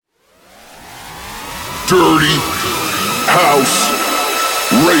Dirty House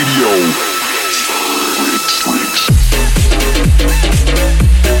Radio.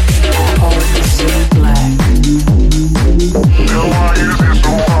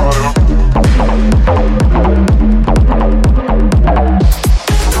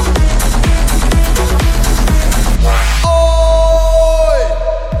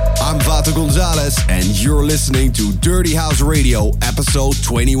 I'm Vato Gonzalez, and you're listening to Dirty House Radio, episode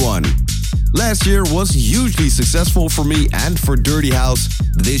 21. Last year was hugely successful for me and for Dirty House.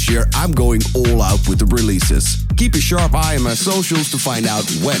 This year I'm going all out with the releases. Keep a sharp eye on my socials to find out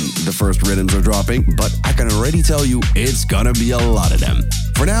when the first Riddims are dropping, but I can already tell you it's gonna be a lot of them.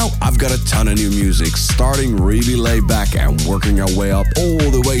 For now, I've got a ton of new music, starting really laid back and working our way up all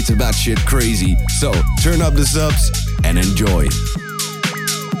the way to batshit crazy. So turn up the subs and enjoy.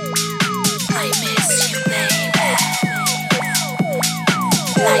 I miss you, baby,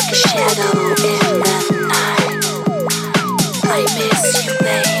 like a shadow in the night. I miss you,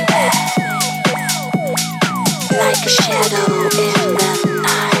 baby, like a shadow in the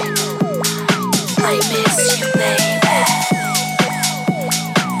night. I miss you, baby,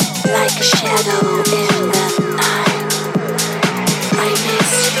 like a shadow in the night. I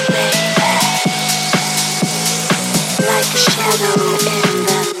miss you, baby, like a shadow in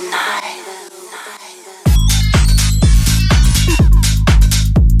the night.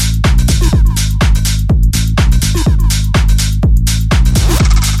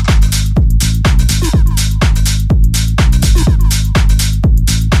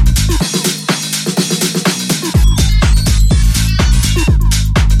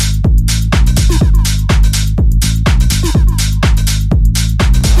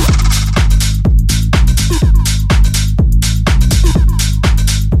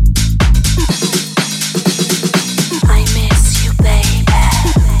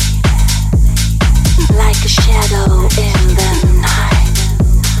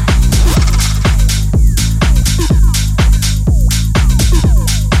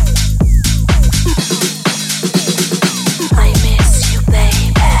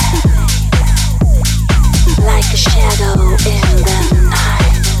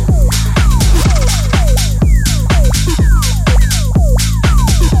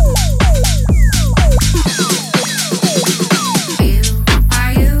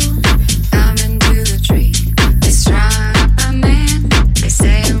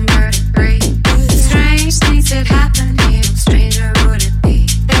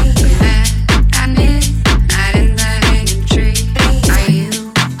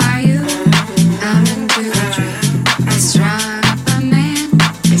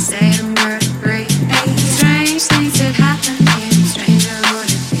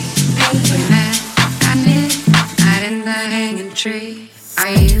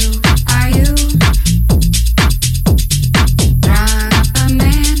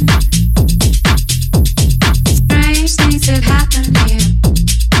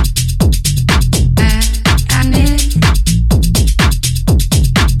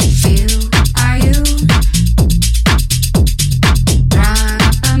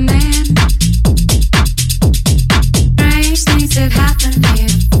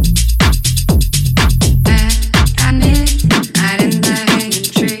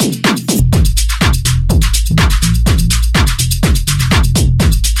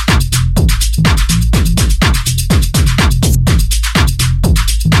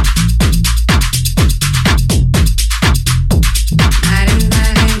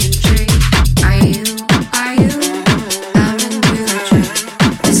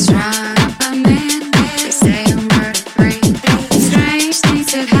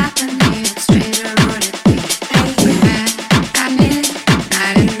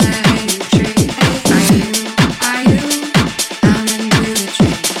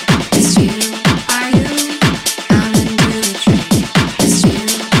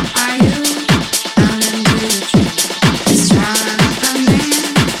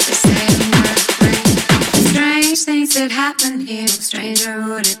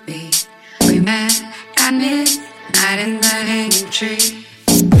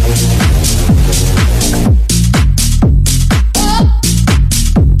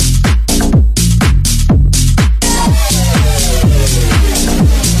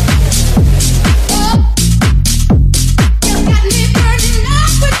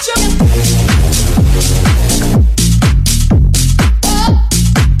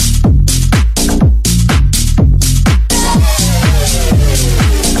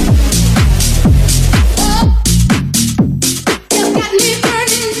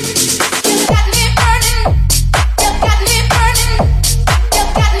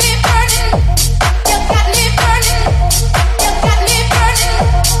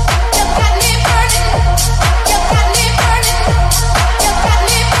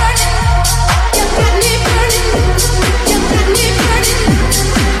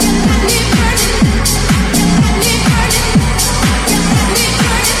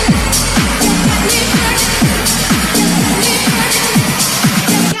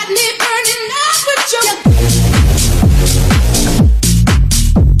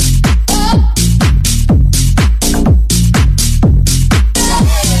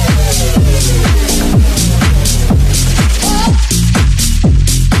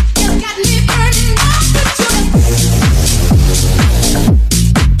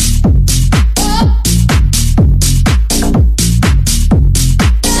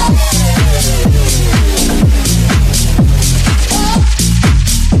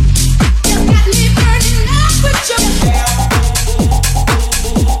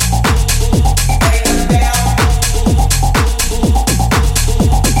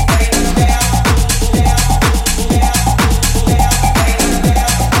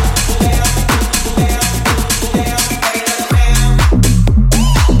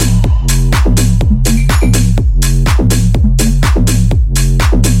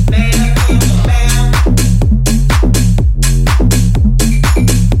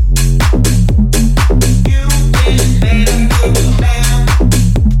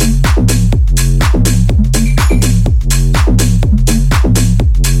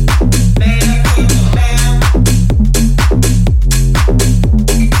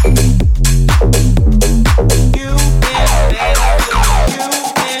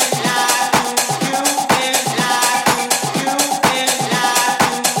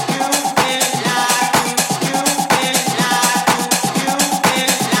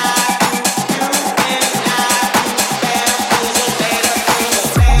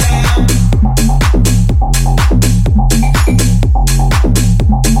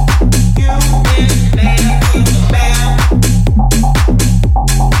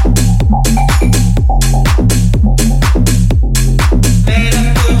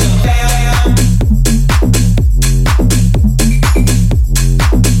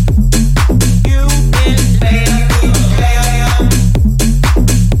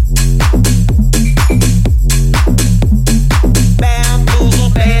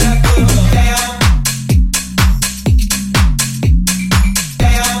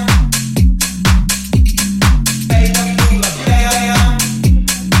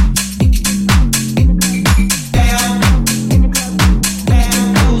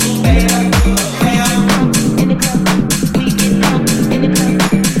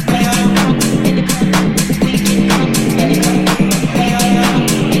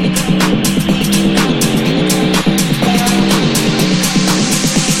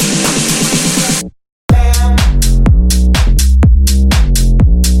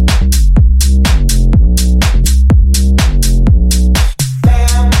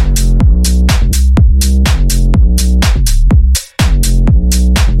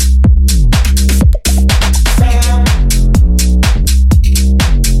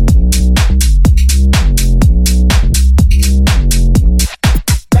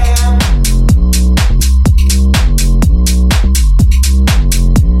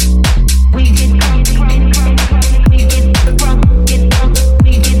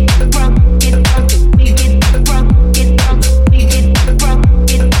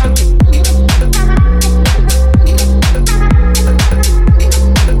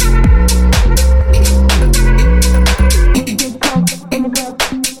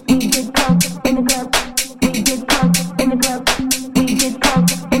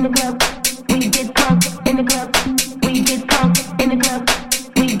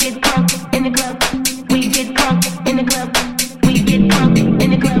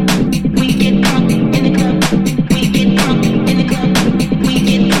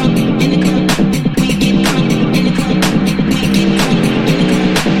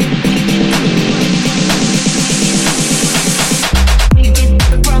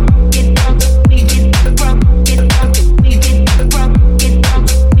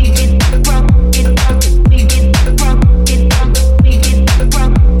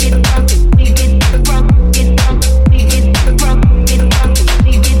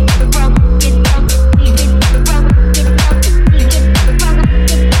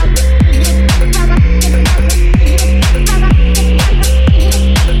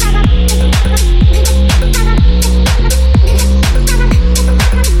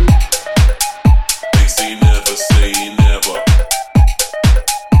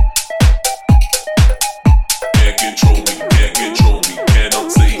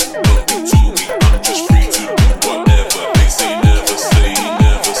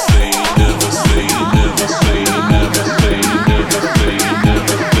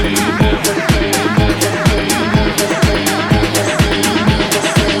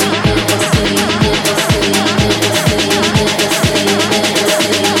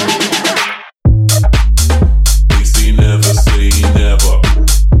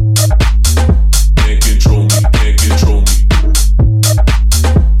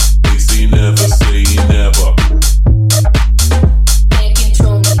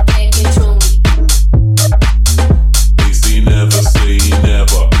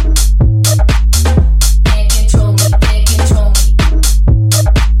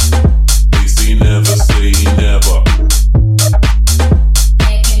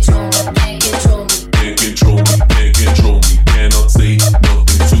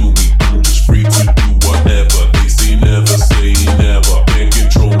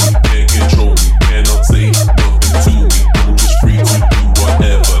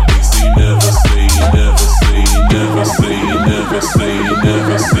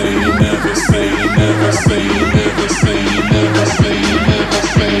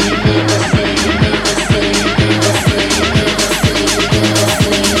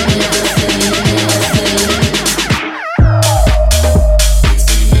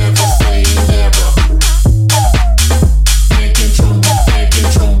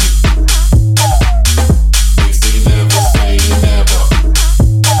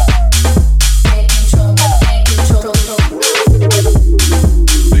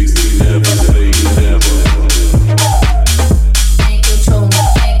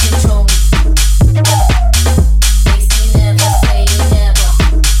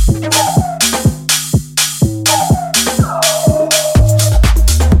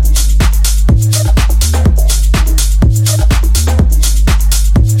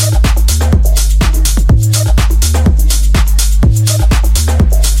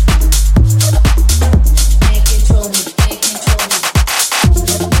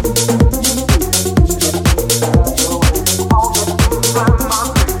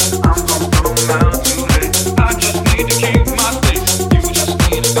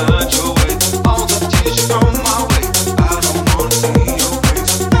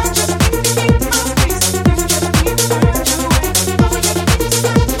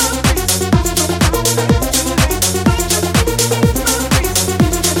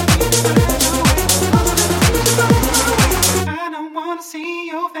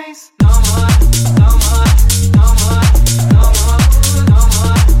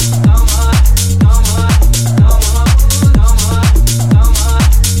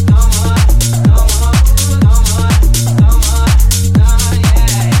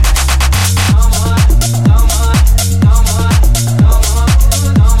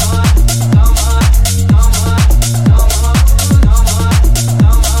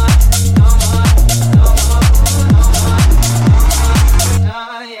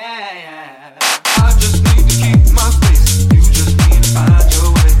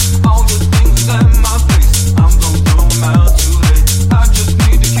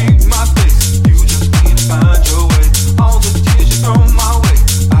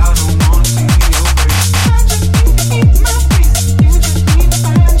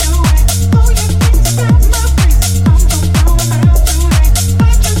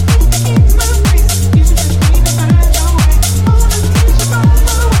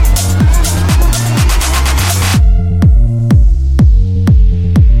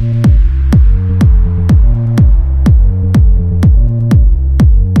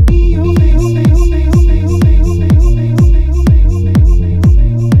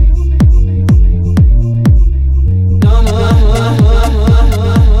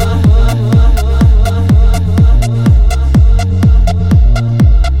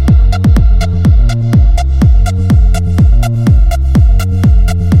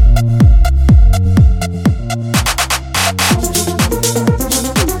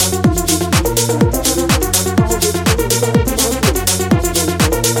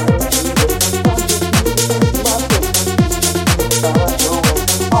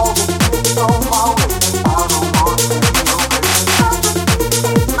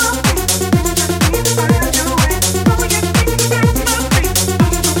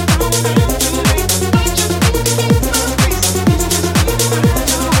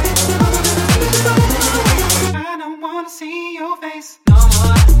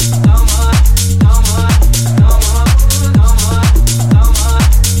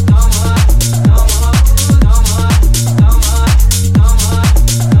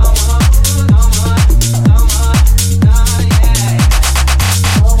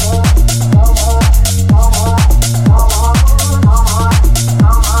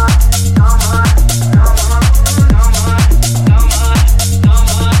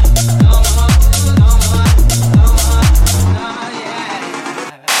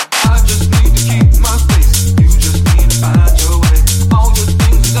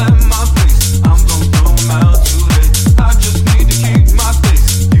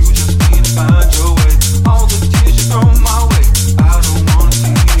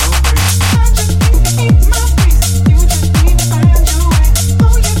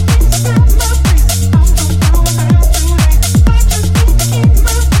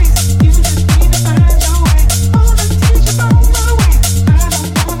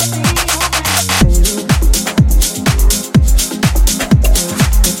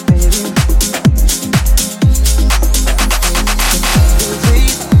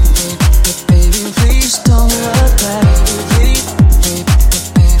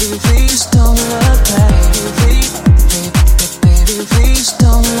 please don't look back. Baby, please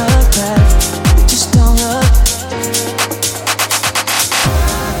don't look back. Just don't look.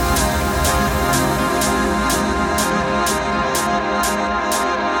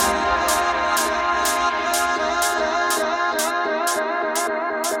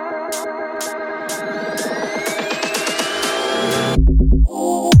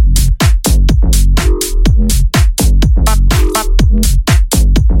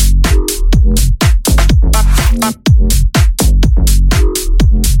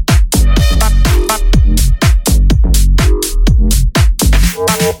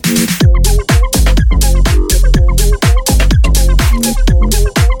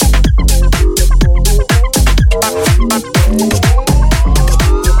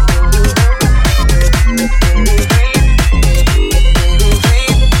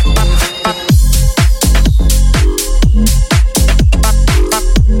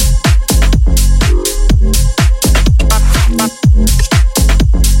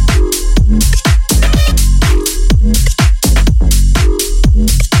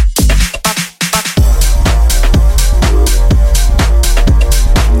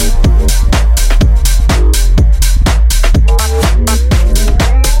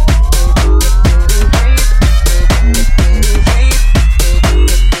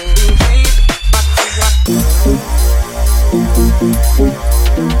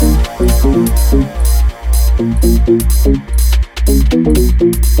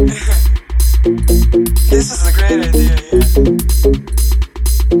 This is a great idea, yeah.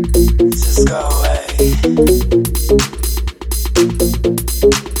 Just go away.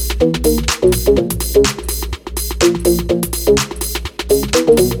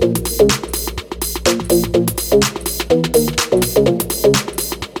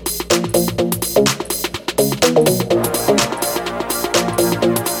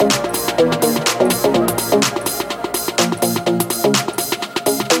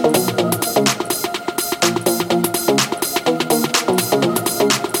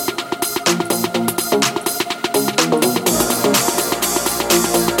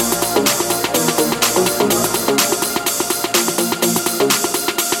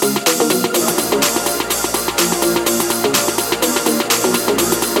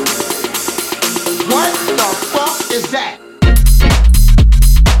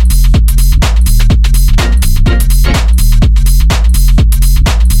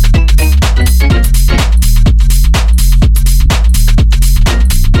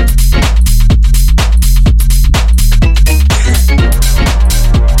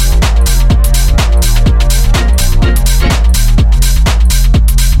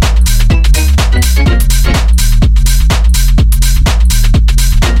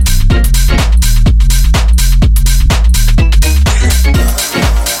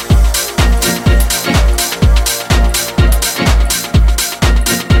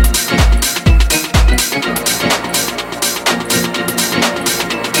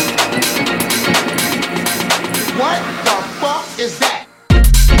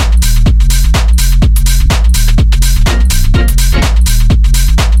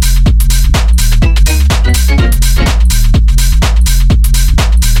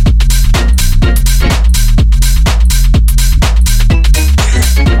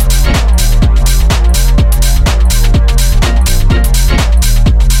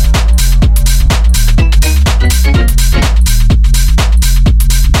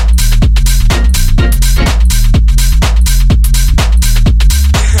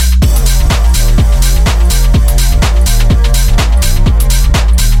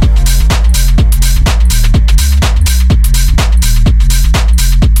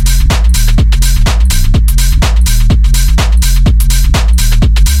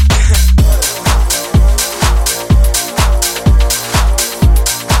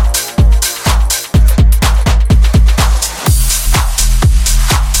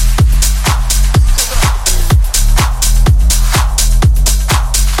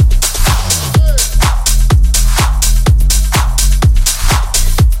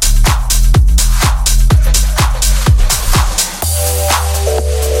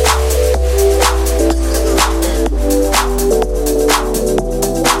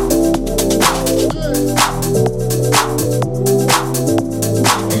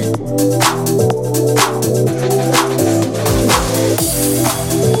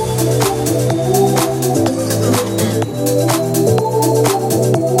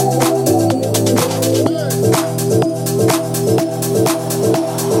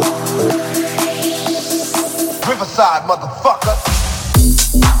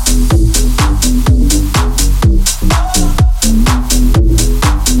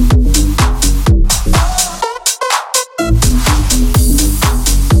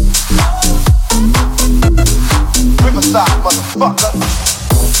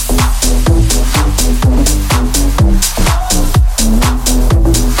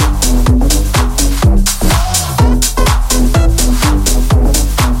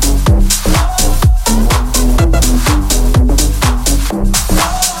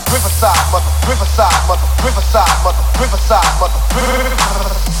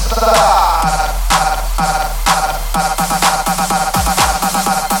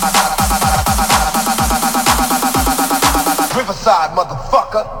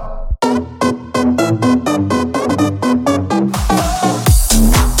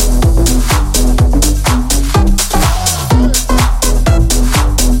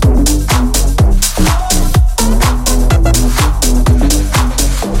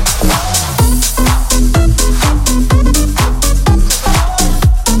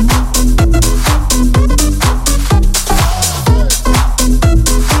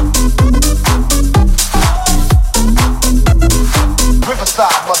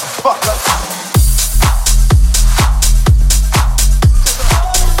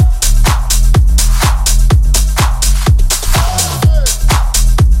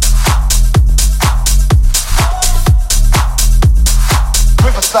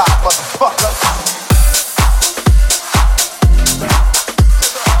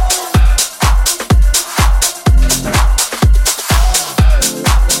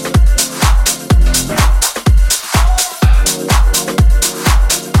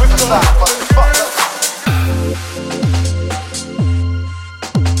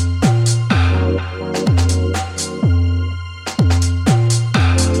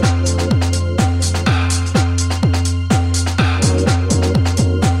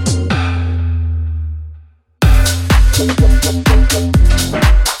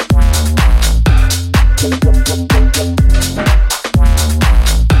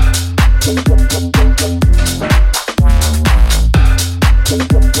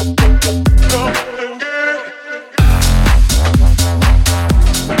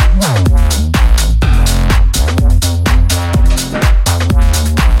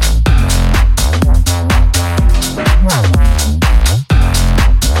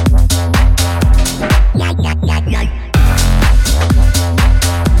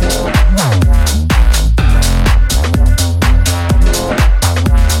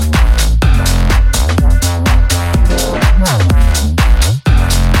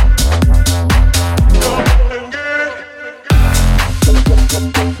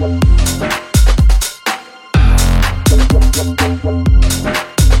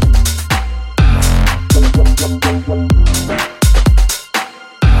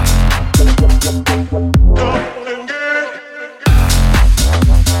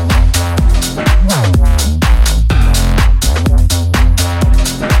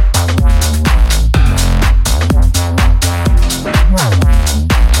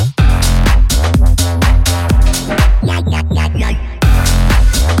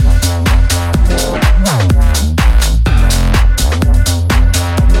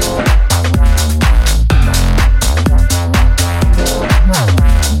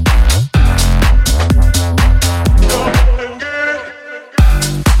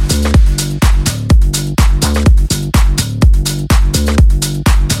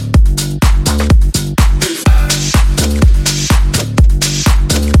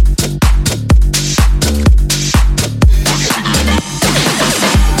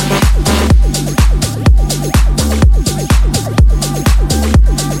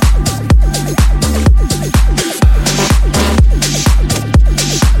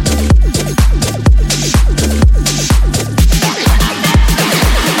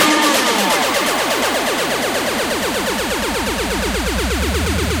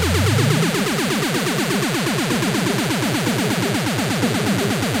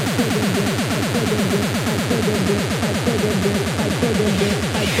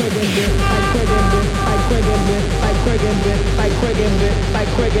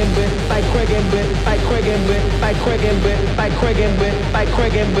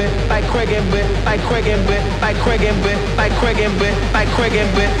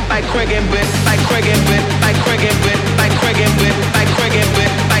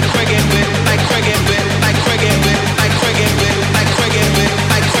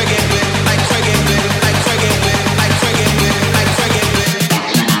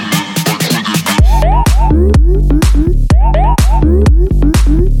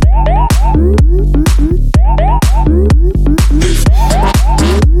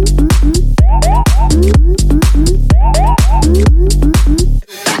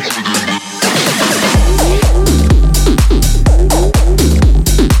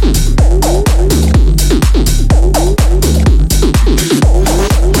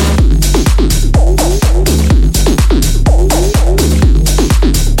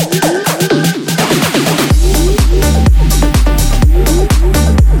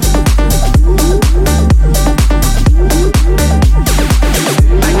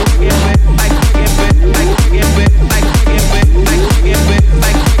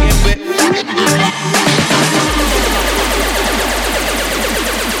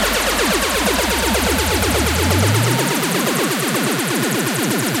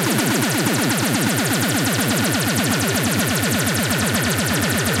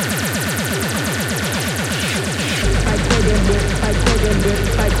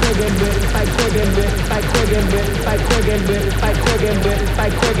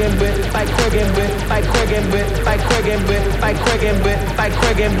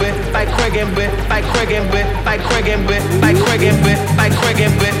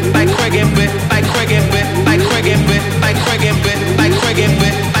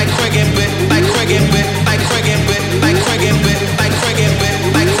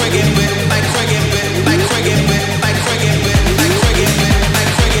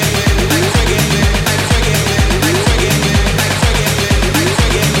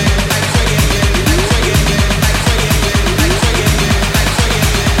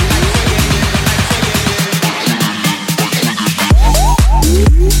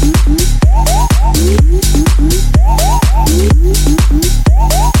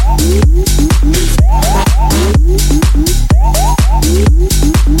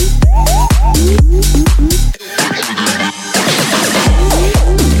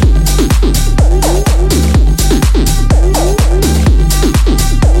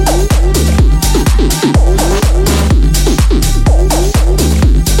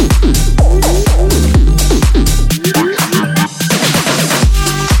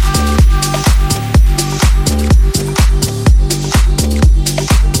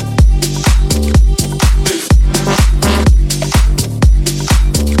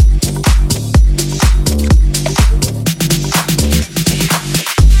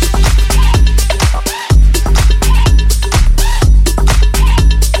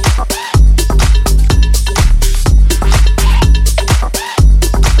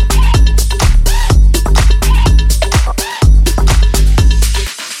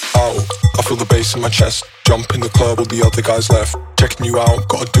 My chest, jump in the club, all the other guys left. Checking you out,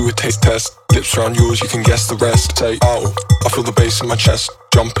 gotta do a taste test. Lips around yours, you can guess the rest. Say, oh, I feel the bass in my chest.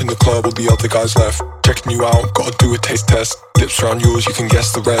 Jump in the club, all the other guys left. Checking you out, gotta do a taste test. Lips around yours, you can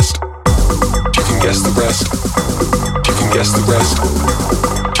guess the rest. You can guess the rest. You can guess the rest.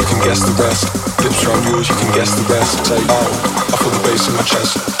 You can guess the rest. Lips around yours, you can guess the rest. Say, oh, I feel the bass in my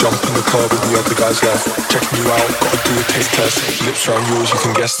chest. Jump in the club, all the other guys left. Checking you out, gotta do a taste test. Lips around yours, you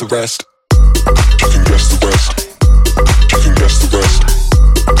can guess the rest. You can guess the rest. You can guess the rest.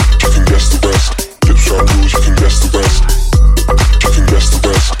 You can guess the rest. Lips around yours, you can guess the rest. You can guess the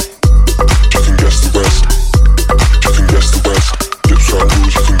rest. You can guess the rest. You can guess the rest. Lips around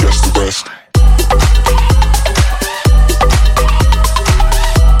yours, you can guess the rest.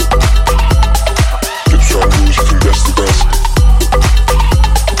 Lips around yours, you can guess the rest.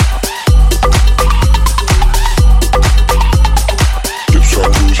 Lips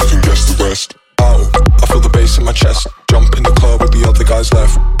around yours, you can guess the rest. I feel the bass in my chest. Jump in the club, all the other guys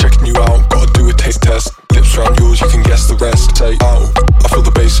left. Checking you out, gotta do a taste test. Lips around yours, you can guess the rest. Say, oh, I feel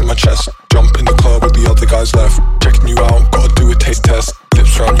the bass in my chest. Jump in the club, all the other guys left. Checking you out, gotta do a taste test.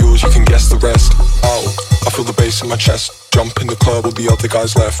 Lips around yours, you can guess the rest. Oh, I feel the bass in my chest. Jump in the club, all the other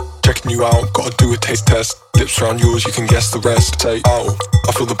guys left. Checking you out, gotta do a taste test. Lips around yours, you can guess the rest. Say, oh,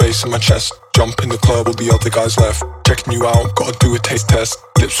 I feel the bass in my chest. Jump in the club, all the other guys left. Checking you out, gotta do a taste test.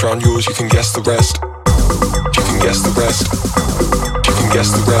 Lips around yours, you can guess the rest. You can guess the rest. You can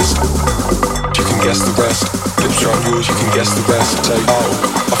guess the rest. You you can guess the rest. Lips around yours, you can guess the rest. Say, oh,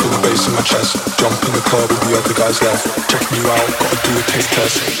 I feel the bass in my chest. Jump in the club with the other guys left. Checking you out, gotta do a taste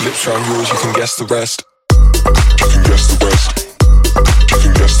test. Lips around yours, you can guess the rest. You can guess the rest. You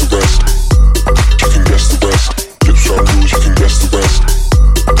can guess the rest. You can guess the rest. Lips around yours, you can guess the rest.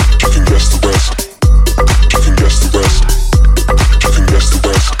 You can guess the rest. You can guess the rest. You can guess the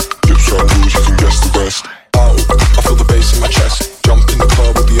rest. Lips around yours, you can guess the rest. Oh, I feel the bass in my chest. Jump in the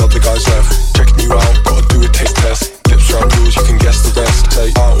club with the other guys left. Checking you out, gotta do a taste test. Lips around yours, you can guess the rest.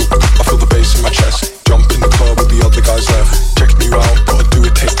 Say, oh, I feel the bass in my chest. Jump in the club with the other guys left. Checking you out, gotta do a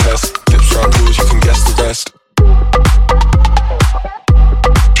taste test. Lips around yours, you can guess the rest.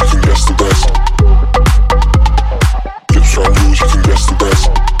 You can guess the rest. Lips around yours, you can guess the rest.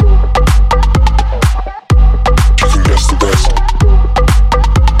 You can guess the rest.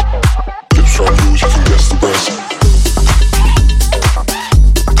 Lips around yours, you can guess the rest.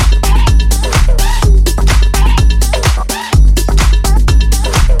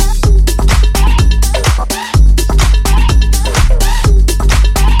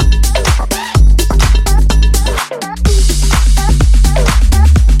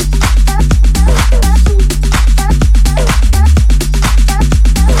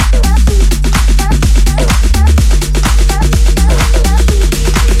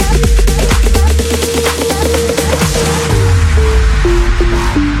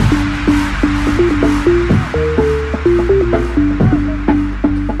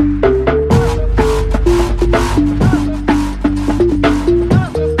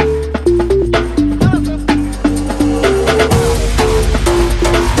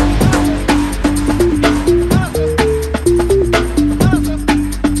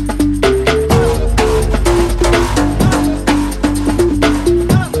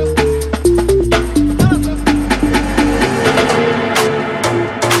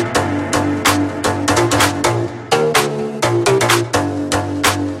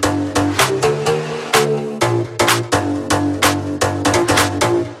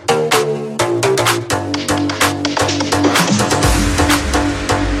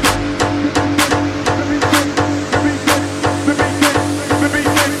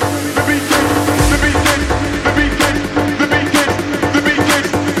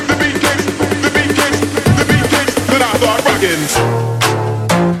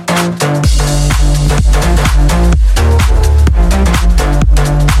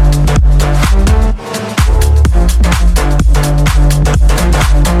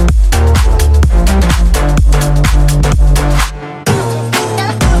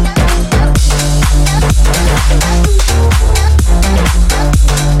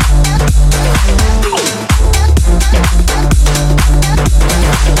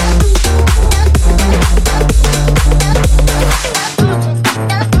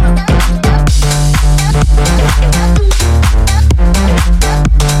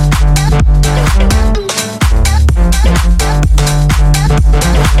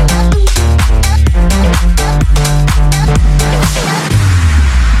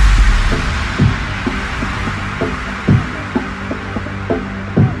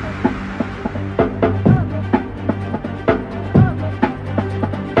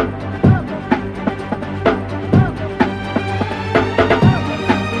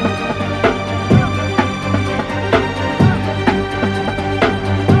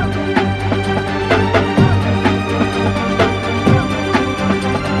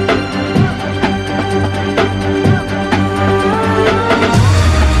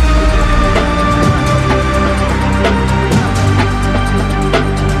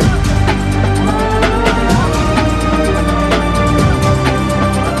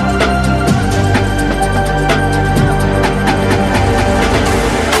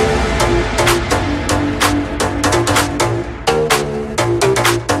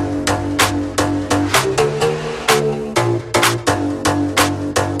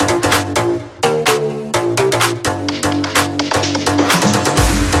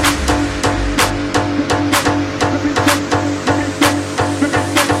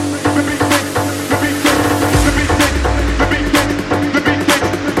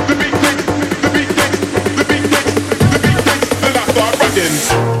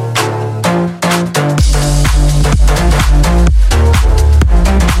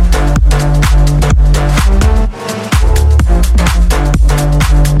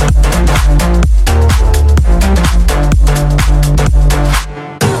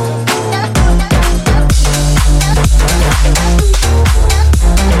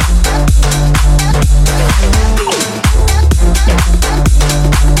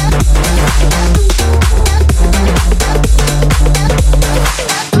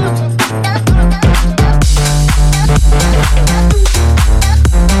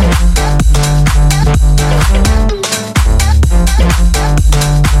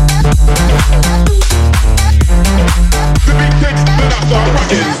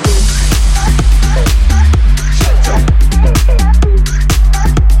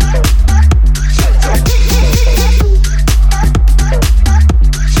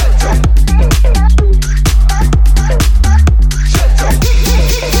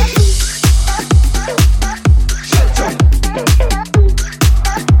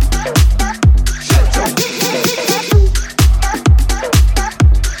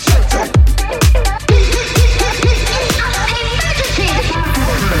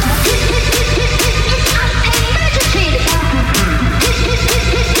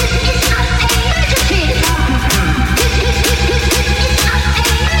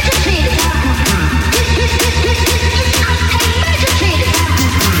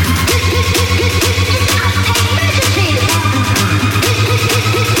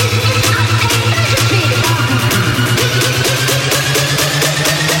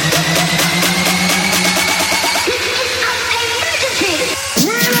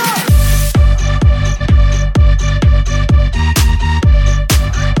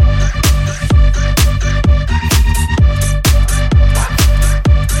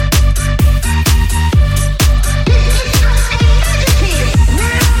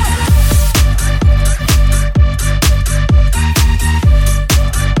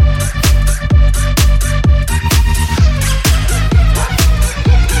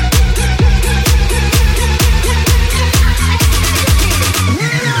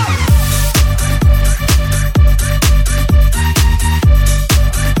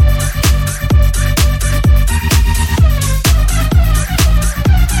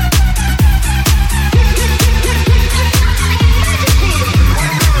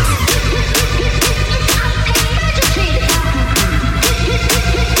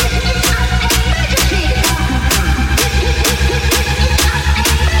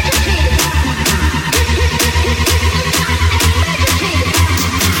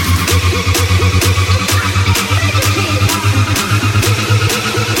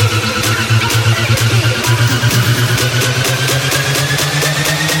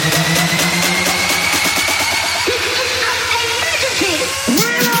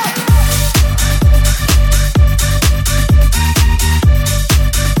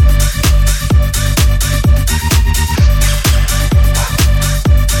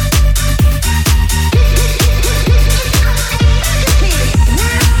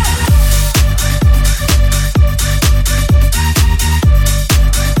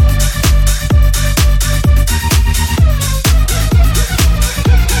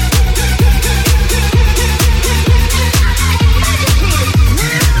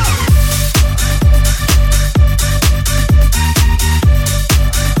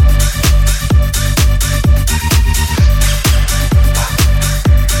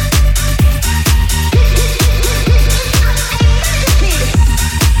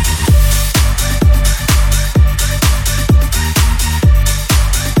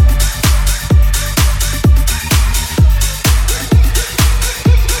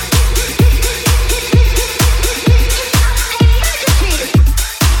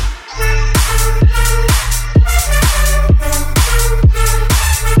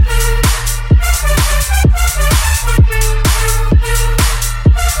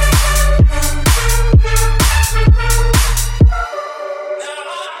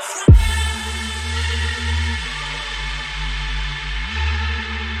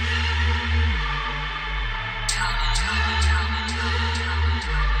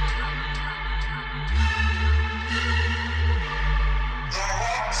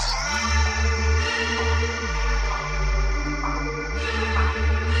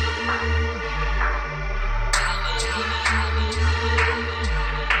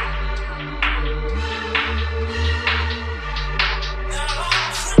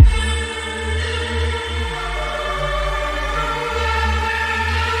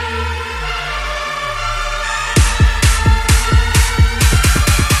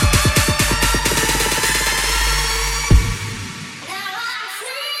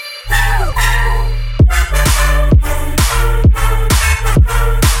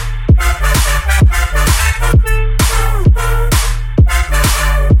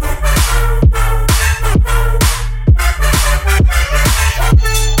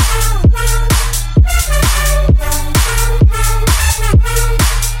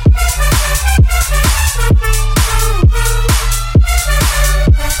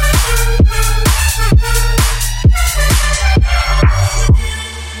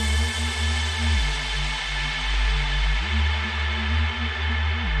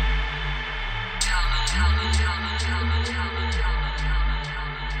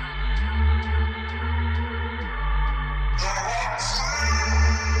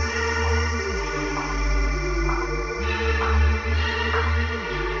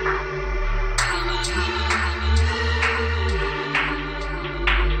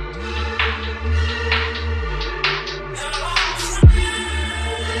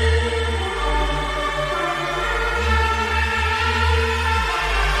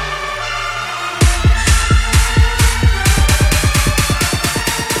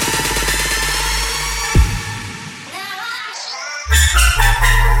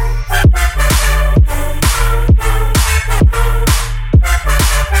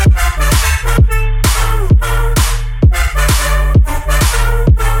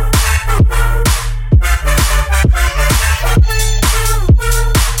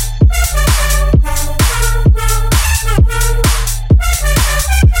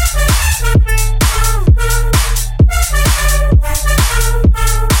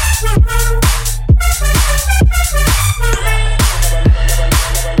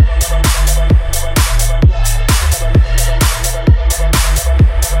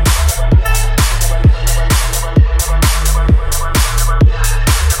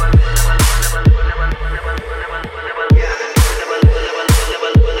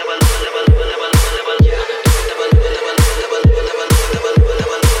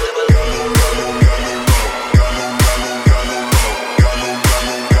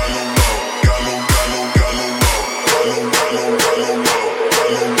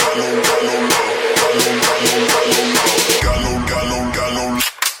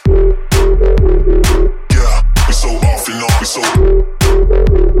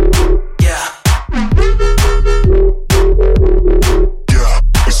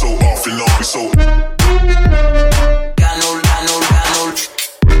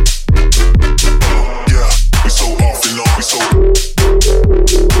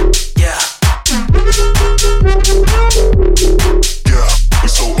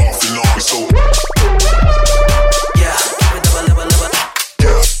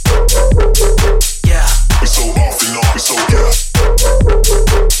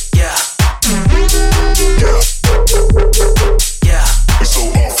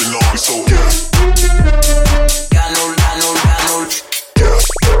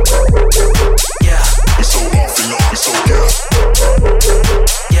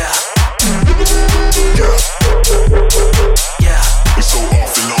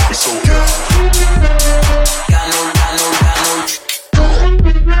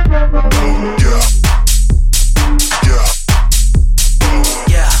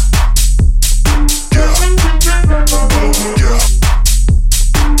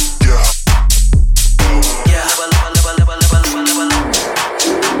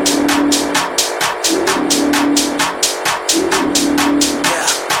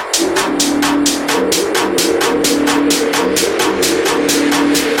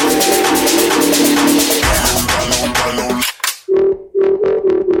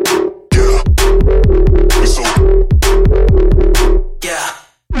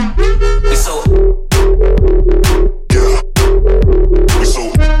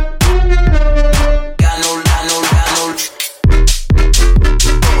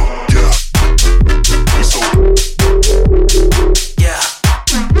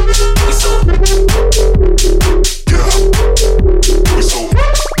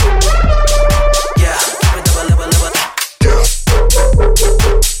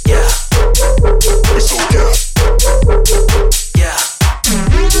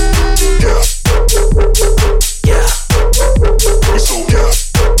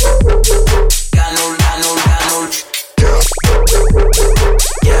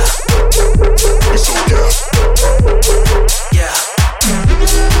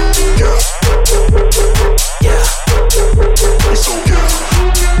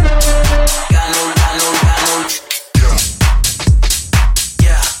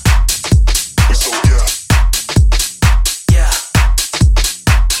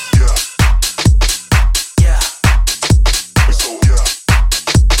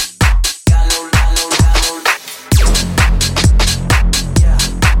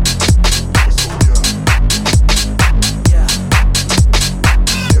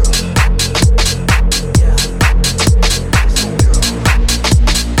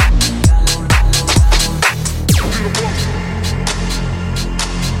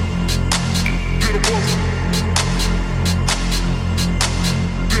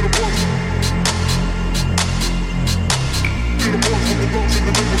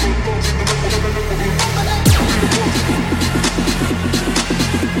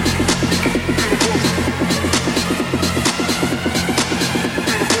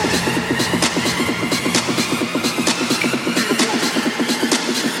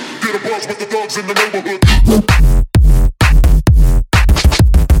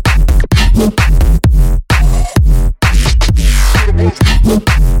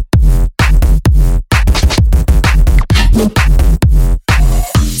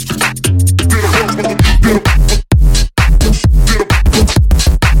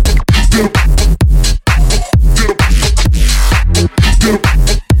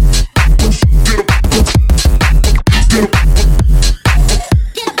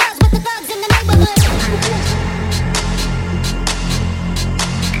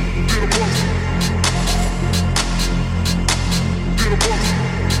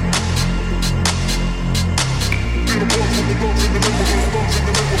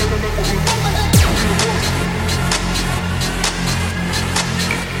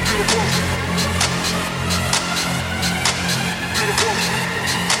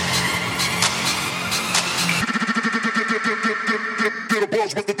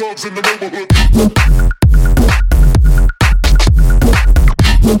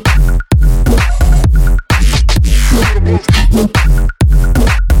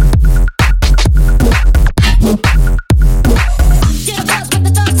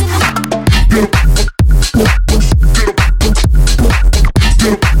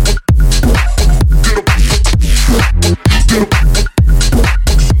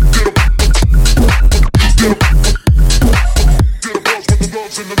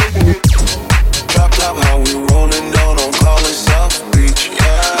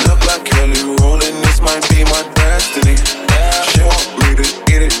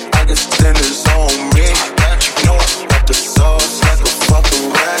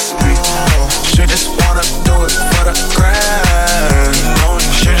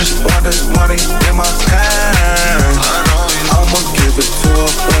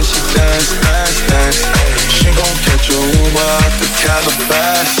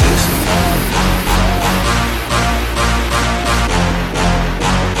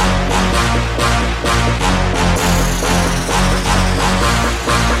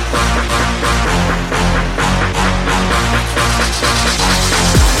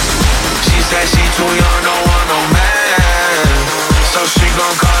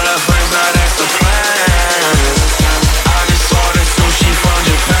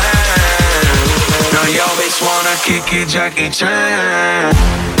 Jackie Chan.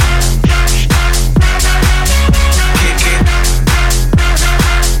 Kick it.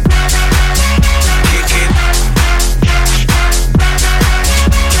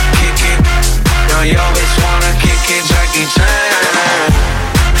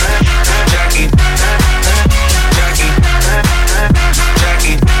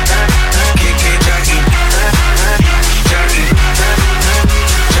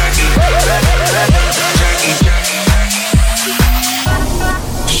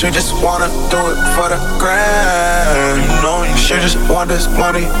 want this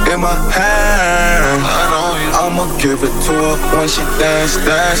money in my hand. I'ma give it to her when she dance,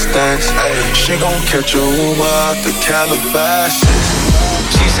 dance, dance. She gon' catch a Uber out the Calabasas.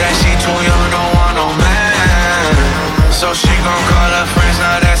 She said she too young, don't want no man. So she gon' call her friends,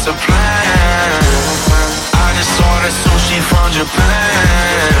 now that's a plan. I just ordered sushi from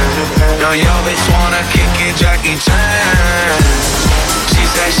Japan. Yo, bitch wanna kick it, Jackie Chan. She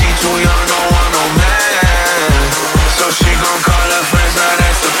said she too young, don't want no man. So she gon' call her friends, now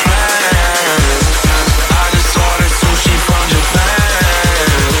that's a plan. I just ordered sushi from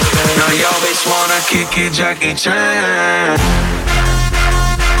Japan. Yo, bitch wanna kick it, Jackie Chan.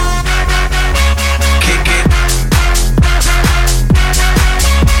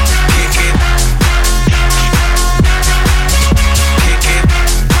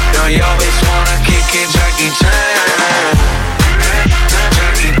 Yo, bitch wanna kick it, Jackie Chan.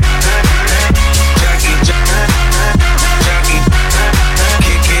 Jackie, Jackie, Jackie,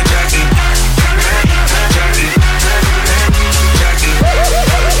 kick it, Jackie, Jackie, Jackie,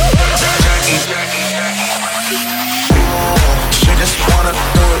 Jackie. She just wanna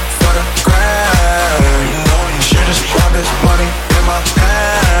do it for the gram. She just want this money in my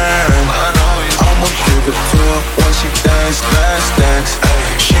hand. I'ma give it to her when she dance, dance, dance.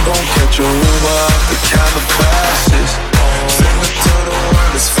 She gon' catch a Uber out the Calabasas. Finger to the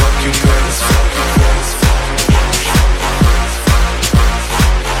world, it's fuck you, girl, it's fuck you, girl, it's fuck you.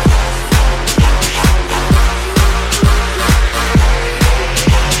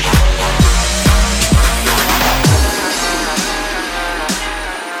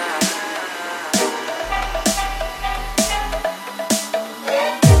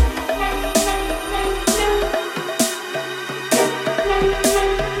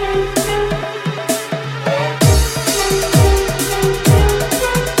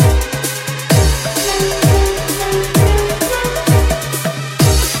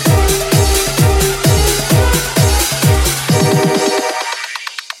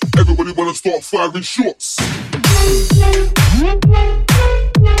 Start firing shots.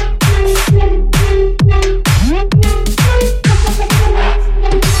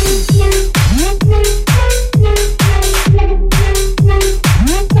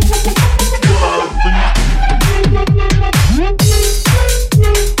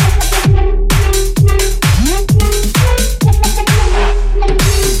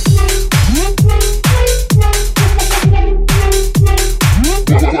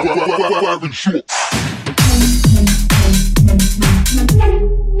 Firing shots.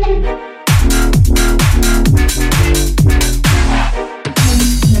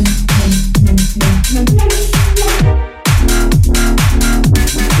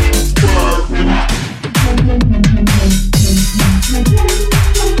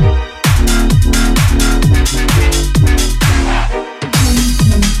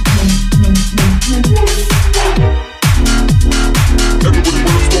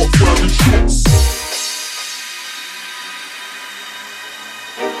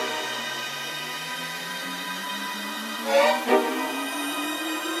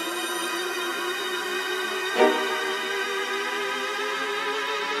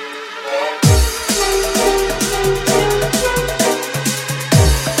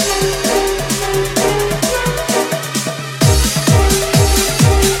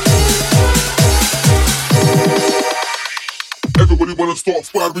 Start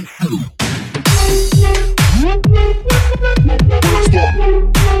firing through.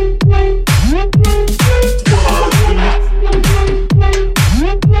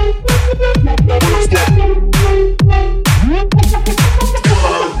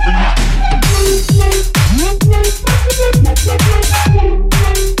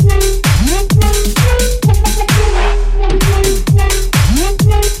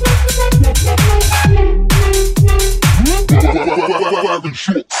 Firing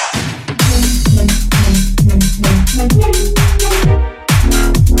shots.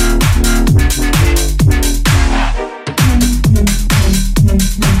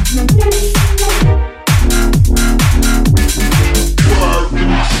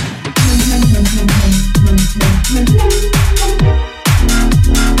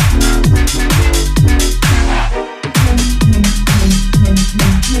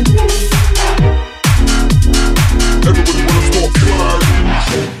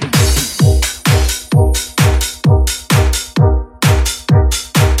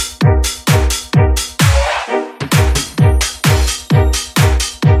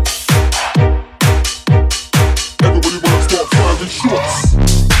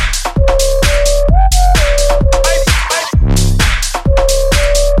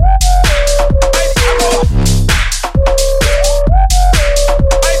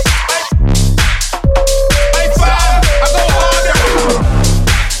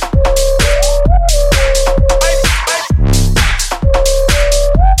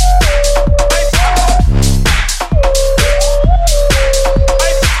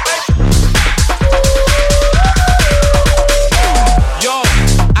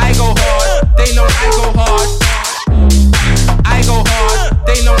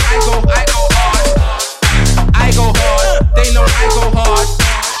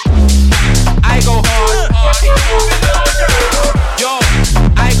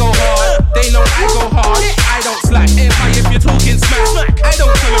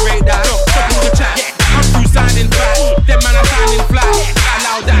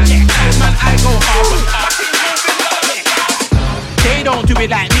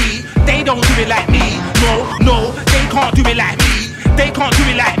 can't do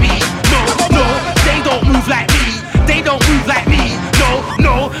it like me. No, no, they don't move like me. They don't move like me. No,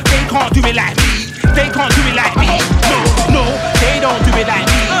 no, they can't do it like me. They can't do it like me. No, no, they don't do it like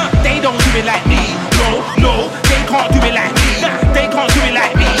me. They don't do it like me. No, no, they can't do it like me. They can't do it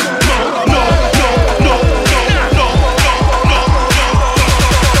like me. No, no, no, no, no, no, no, no, no.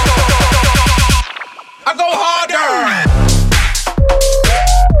 I go harder.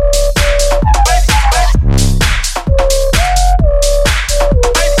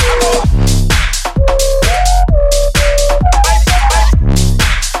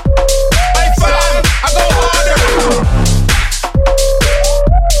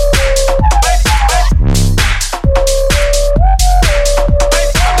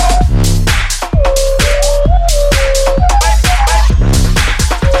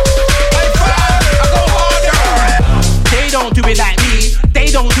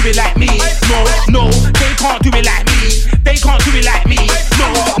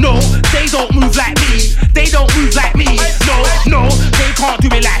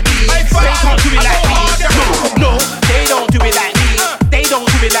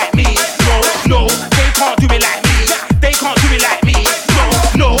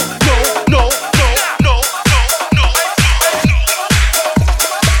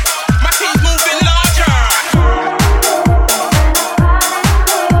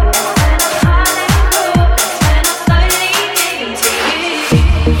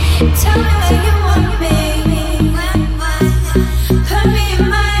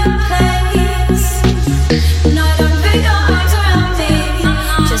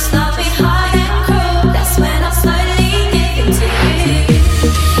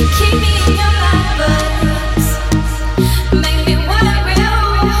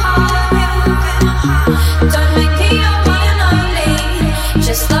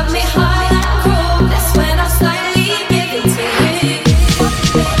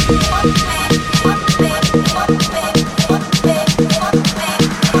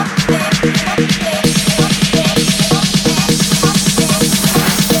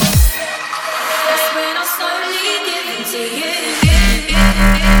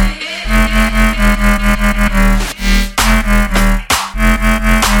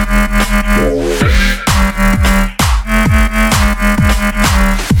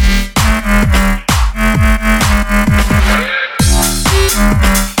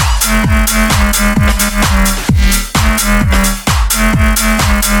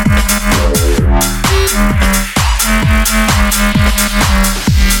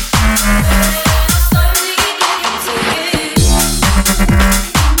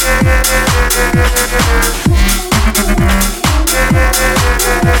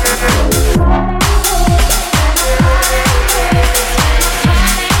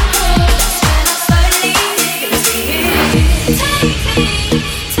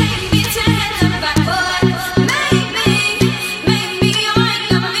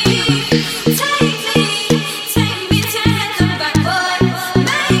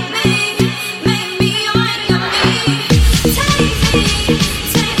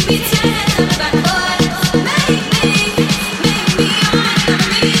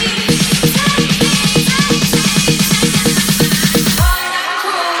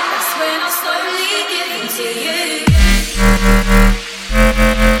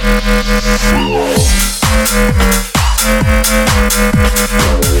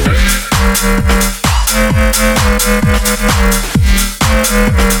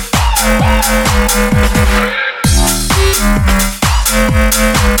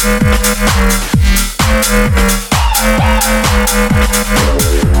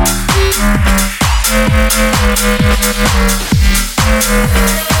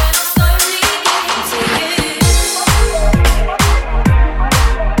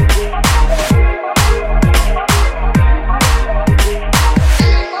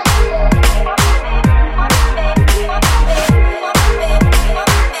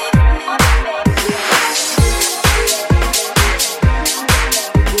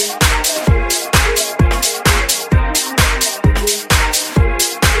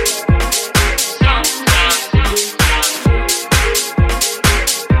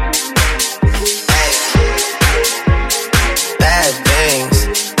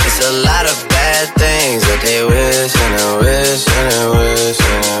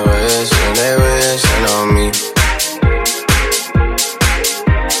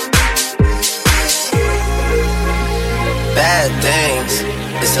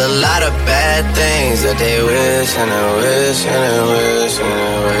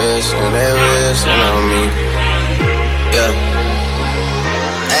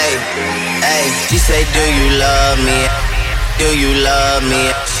 do you love me?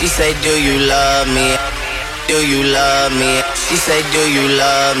 She say, do you love me? Do you love me? She say, do you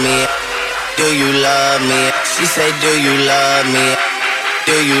love me? Do you love me? She say, do you love me?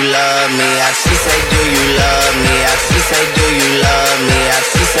 Do you love me? She say, do you love me? She say, do you love me?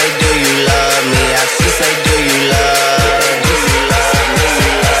 She say, do you love me? She say, do you love me?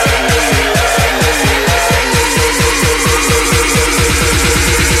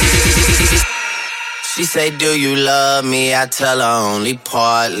 She say, do you love me? I tell her only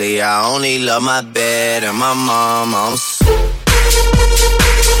partly. I only love my bed and my mom.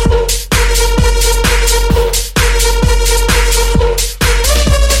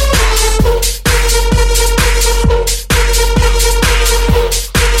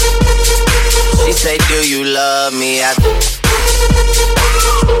 She say, do you love me?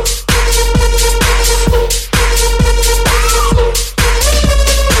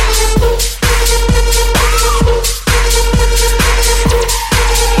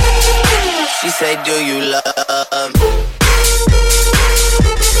 She say, do you love me?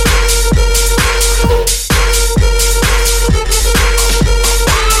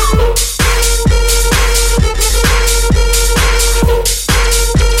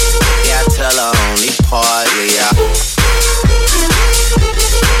 Yeah, I tell her only partly,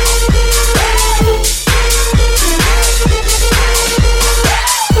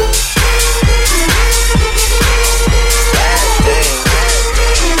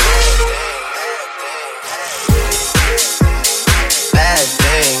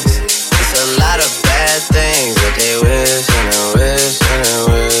 things that they wish and they wish and they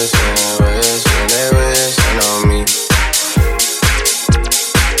wish and they wish and they wishing on me.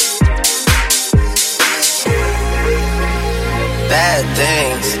 Bad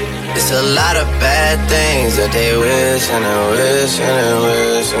things, it's a lot of bad things that they wish and they wish and they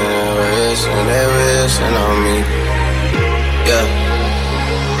wish and they wish and they wishing on me. Yeah.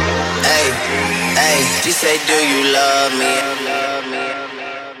 Hey, hey, she say, do you love me?